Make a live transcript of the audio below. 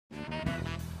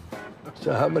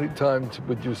So how many times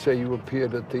would you say you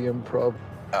appeared at the Improv?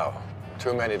 Oh,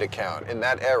 too many to count. In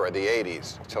that era, the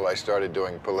 80s, till I started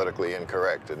doing Politically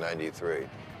Incorrect in '93.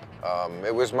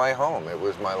 It was my home. It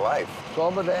was my life. So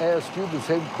I'm going to ask you the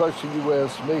same question you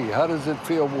asked me. How does it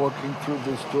feel walking through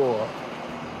this door?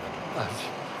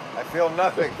 I feel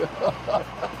nothing.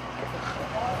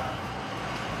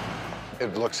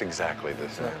 It looks exactly the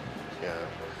same. Yeah.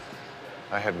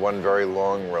 I had one very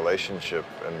long relationship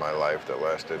in my life that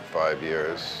lasted 5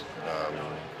 years.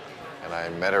 And I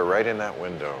met her right in that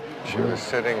window. She was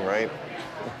sitting right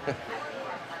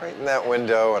in that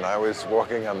window, and I was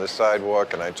walking on the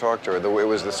sidewalk, and I talked to her. It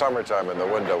was the summertime, and the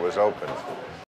window was open.